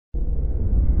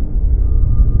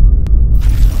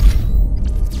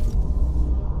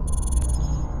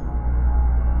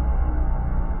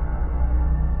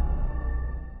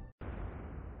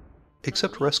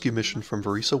Accept rescue mission from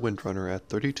VEREESA Windrunner at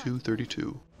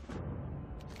 3232.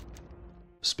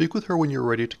 Speak with her when you're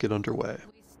ready to get underway.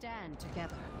 We stand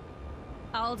together.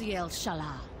 Aldiel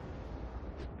Shala.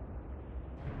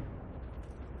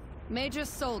 Major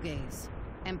Soulgaze.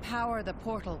 Empower the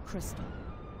portal crystal.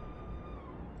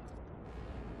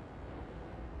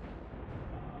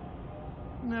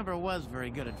 Never was very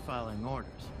good at following orders.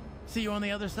 See you on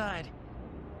the other side.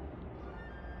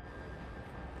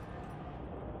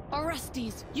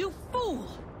 Orestes, you fool!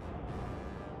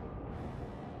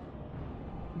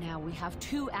 Now we have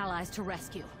 2 allies to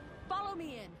rescue. Follow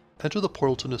me in. Enter the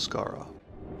portal to NISKARA.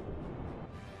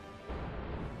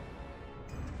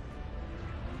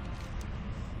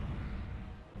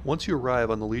 Once you arrive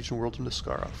on the Legion world of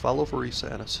NISKARA, follow VEREESA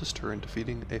and assist her in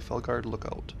defeating a FELGUARD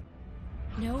lookout.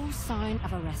 No sign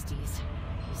of Orestes.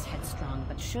 He's headstrong,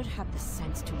 but should have the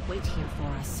sense to wait here for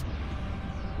us.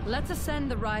 Let's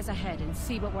ascend the rise ahead and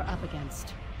see what we're up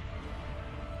against.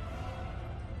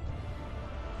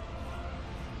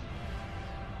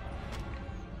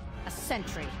 A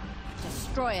sentry.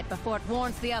 Destroy it before it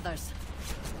warns the others.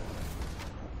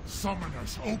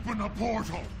 Summoners, open a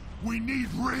portal! We need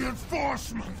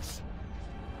reinforcements!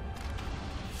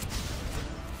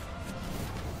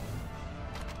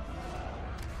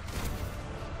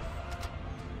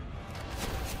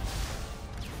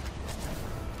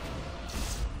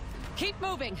 Keep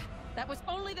moving! That was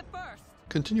only the first!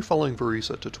 Continue following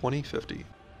VEREESA to 2050.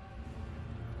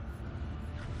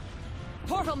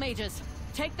 Portal mages!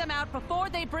 Take them out before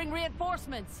they bring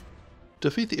reinforcements!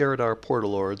 Defeat the EREDAR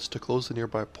Portal-LORDs to close the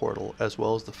nearby portal, as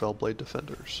well as the FELBLADE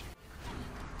Defenders.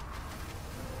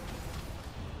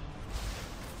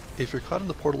 If you're caught in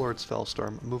the Portal-LORD's FEL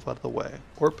Storm, move out of the way,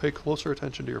 or pay closer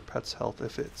attention to your pet's health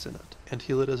if it's in it, and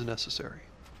heal it as necessary.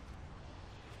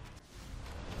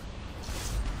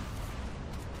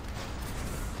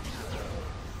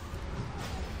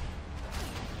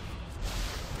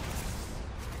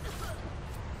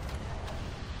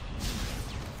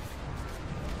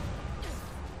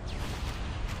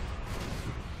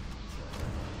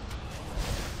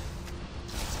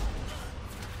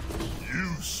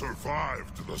 You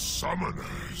survived the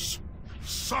summoners.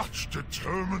 Such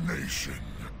determination.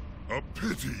 A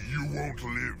pity you won't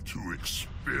live to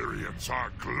experience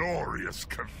our glorious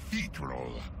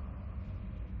cathedral.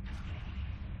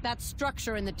 That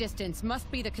structure in the distance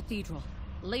must be the cathedral.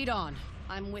 Lead on.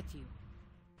 I'm with you.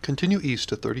 Continue east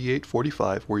to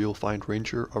 3845 where you'll find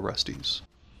Ranger Orestes.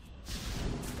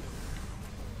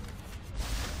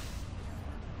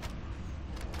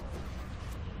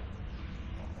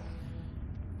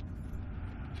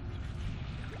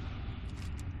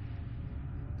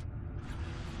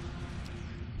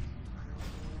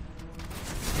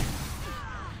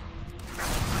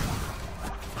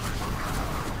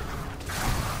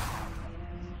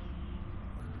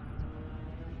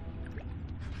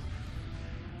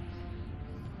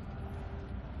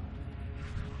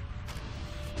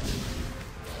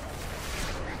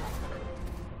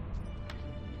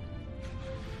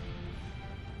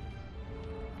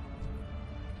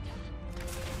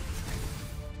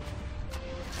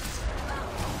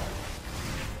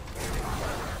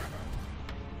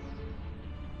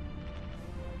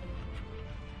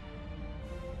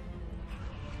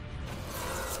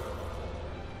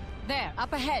 There,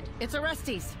 up ahead. It's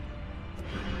Orestes.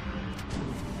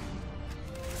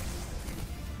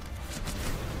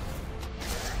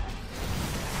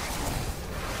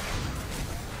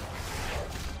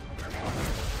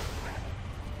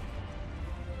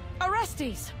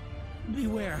 Orestes!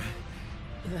 Beware.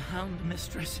 The Hound,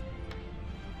 Mistress.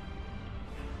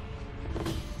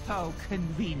 How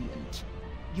convenient.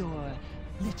 Your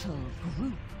little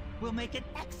group will make an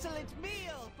excellent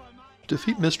meal for my...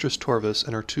 Defeat Mistress TORVIS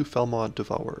and her 2 FELMAW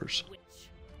devourers.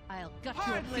 I'll gut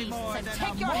Hardly your more beasts and than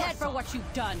take a your head for morsel. what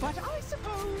you've done. But I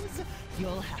suppose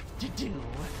you'll have to do.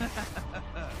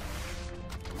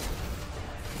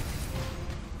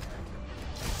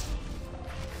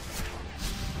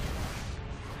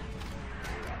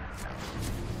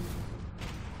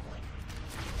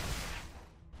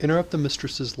 Interrupt the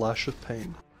Mistress's lash of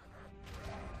pain.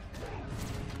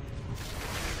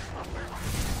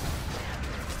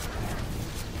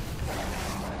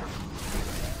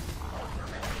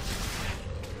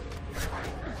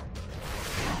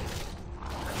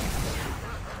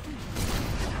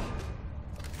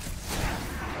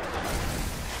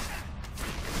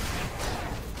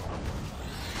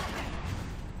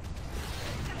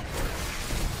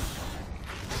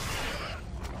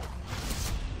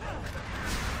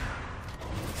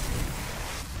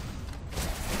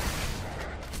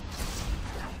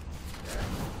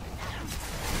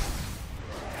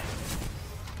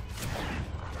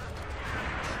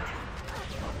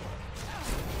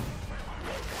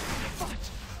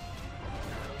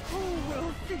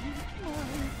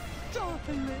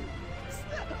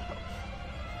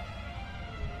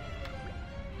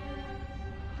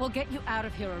 We'll get you out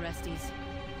of here, Orestes.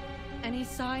 Any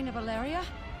sign of Valeria?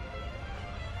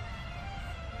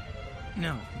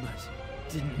 No, but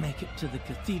didn't make it to the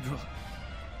cathedral.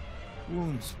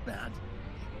 Wound's bad.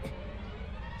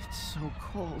 It's so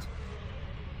cold.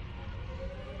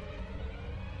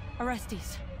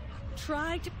 Orestes.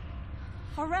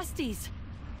 Orestes!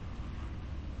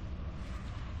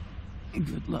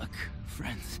 Good luck,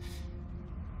 friends.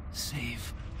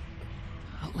 Save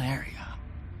Valeria.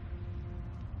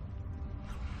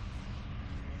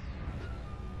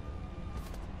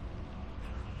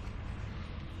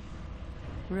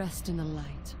 Rest in the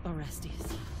light,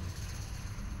 Orestes.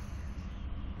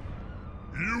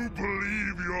 You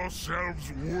believe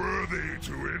yourselves worthy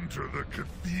to enter the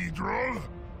cathedral?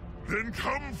 Then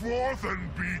come forth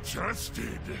and be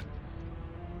tested.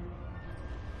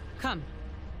 Come,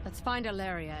 let's find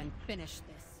Valeria and finish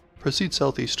this. Proceed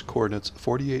southeast, coordinates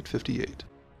 4858.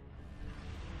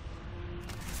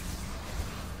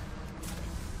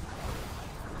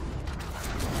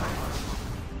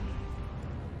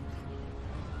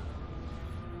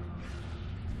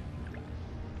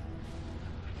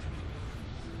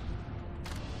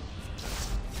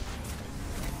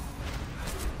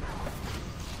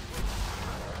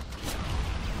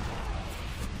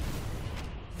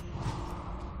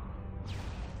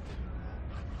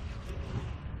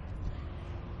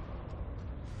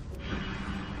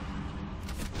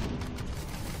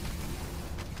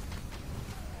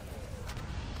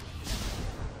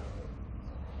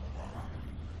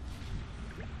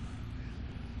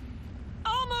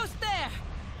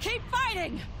 Keep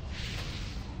fighting!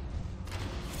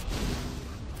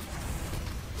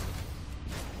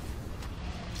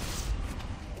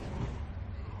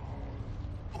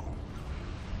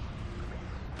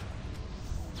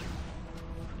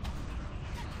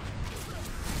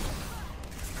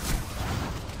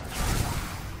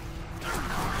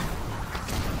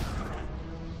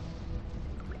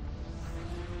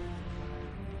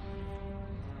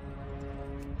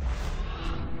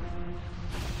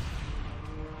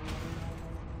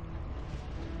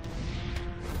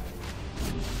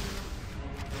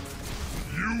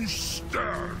 You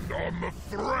stand on the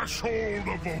threshold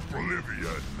of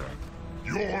oblivion.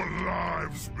 Your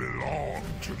lives belong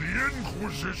to the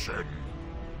Inquisition.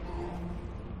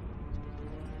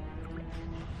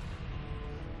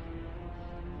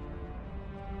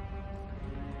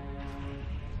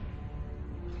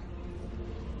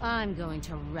 I'm going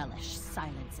to relish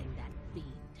silencing that fiend.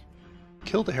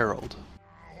 Kill the Herald.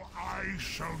 Now I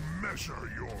shall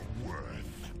measure your worth.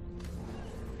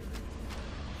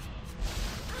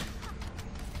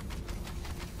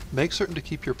 Make certain to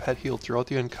keep your pet healed throughout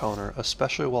the encounter,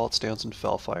 especially while it stands in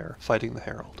Felfire, fighting the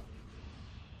Herald.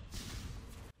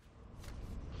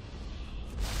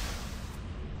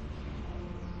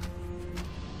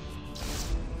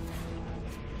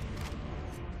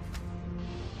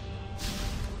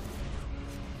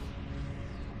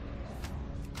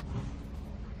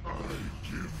 I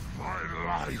give my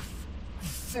life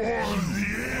for the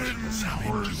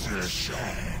Inquisition.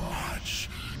 Much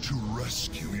to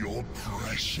rescue your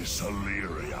precious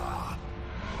Illyria.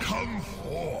 Come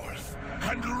forth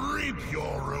and reap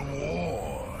your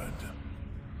reward.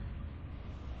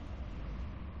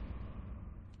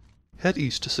 Head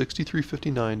east to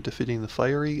 6359, defeating the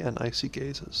Fiery and Icy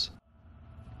Gazes.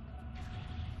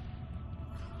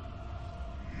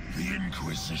 The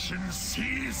Inquisition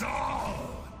sees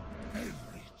all.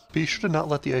 Be sure to not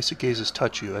let the Icy Gazes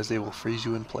touch you, as they will freeze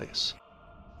you in place.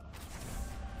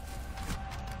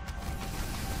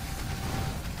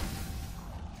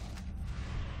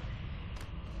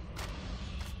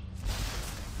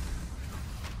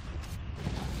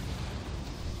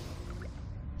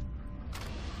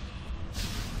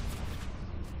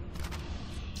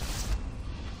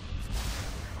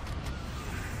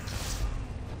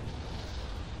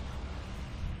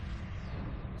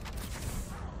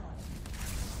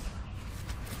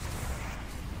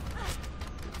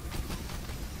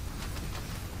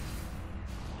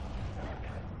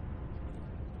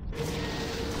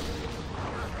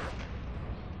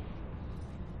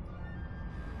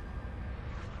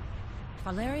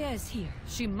 Valeria is here.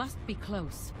 She must be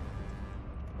close.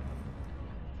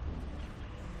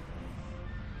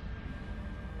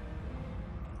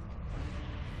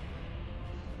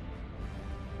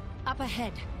 Up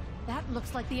ahead. That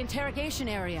looks like the interrogation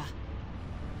area.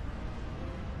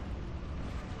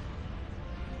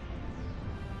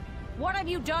 What have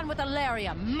you done with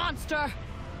Valeria, monster?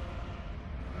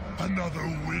 Another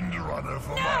Windrunner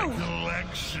for my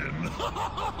collection.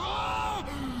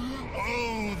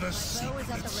 Oh, the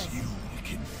secrets you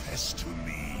confess to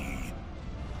me.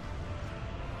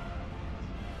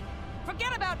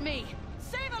 Forget about me!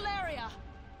 Save Valeria!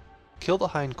 Kill the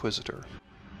High Inquisitor.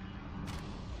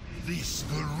 This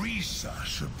VEREESA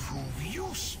should prove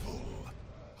useful.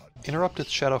 Interrupt its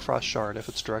Shadowfrost shard if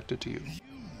it's directed to you.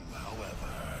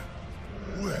 However,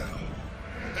 well,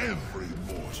 every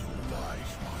mortal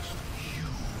life must. You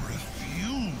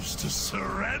refuse to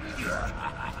surrender.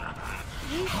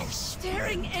 He's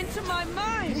staring into my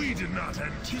mind! We did not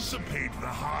anticipate the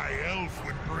High Elf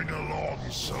would bring along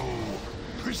so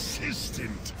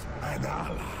persistent an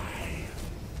ally.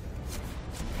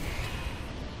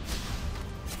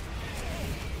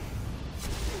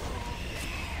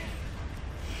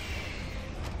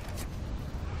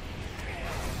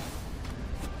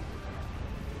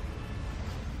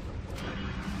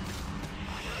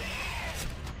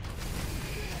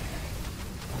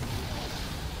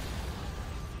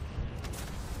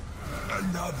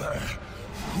 Another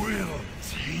will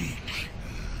take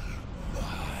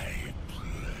my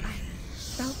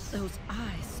place. Felt those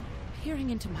eyes peering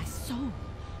into my soul.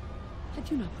 Had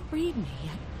you not freed me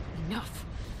yet? Enough.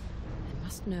 I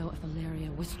must know if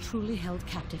Valeria was truly held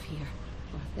captive here,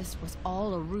 or if this was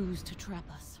all a ruse to trap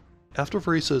us. After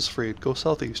VEREESA is freed, go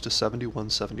southeast to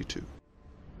 7172.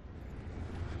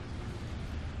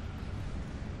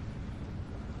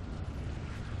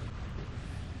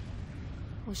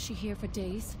 Was she here for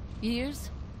days? Years?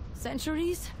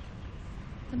 Centuries?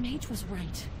 The mage was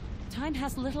right. Time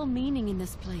has little meaning in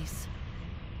this place.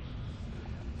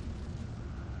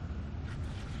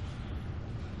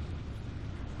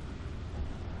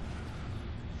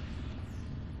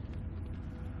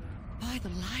 By the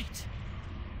light.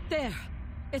 There!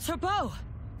 It's her bow!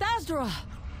 Thasdora!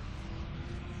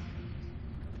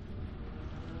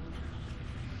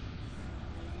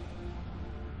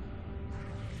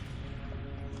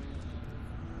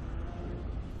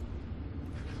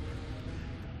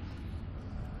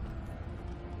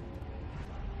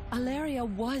 Valeria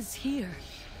was here.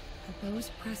 Her bow's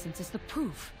presence is the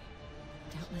proof.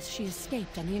 Doubtless she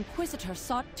escaped, and the Inquisitor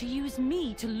sought to use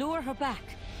me to lure her back.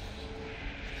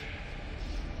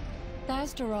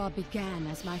 Thasdora began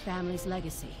as my family's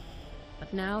legacy,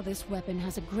 but now this weapon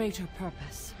has a greater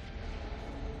purpose.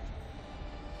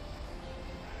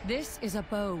 This is a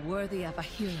bow worthy of a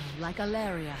hero like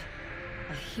Valeria,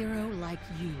 a hero like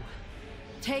you.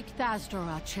 Take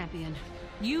Thasdora, champion.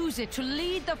 Use it to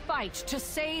lead the fight to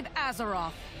save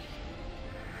Azeroth.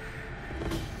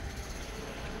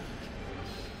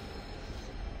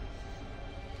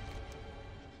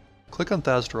 Click on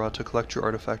Thasdora to collect your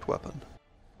artifact weapon.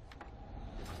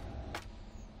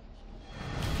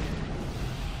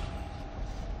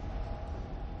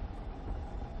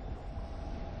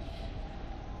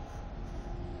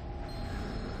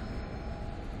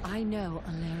 I know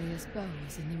Valeria's bow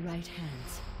is in the right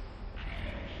hands.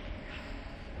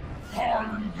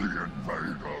 Find the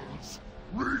invaders!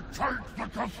 Retake the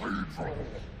cathedral!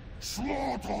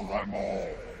 Slaughter them all!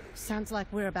 Sounds like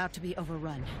we're about to be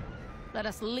overrun. Let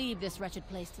us leave this wretched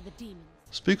place to the demons.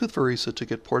 Speak with VEREESA to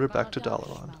get ported back to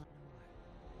Dalaran.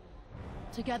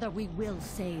 Together we will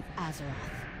save Azeroth.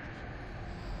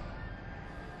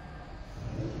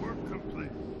 Work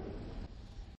complete.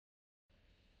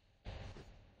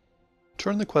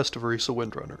 Turn the quest to VEREESA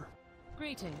Windrunner.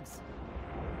 Greetings.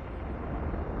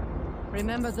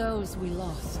 Remember those we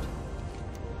lost.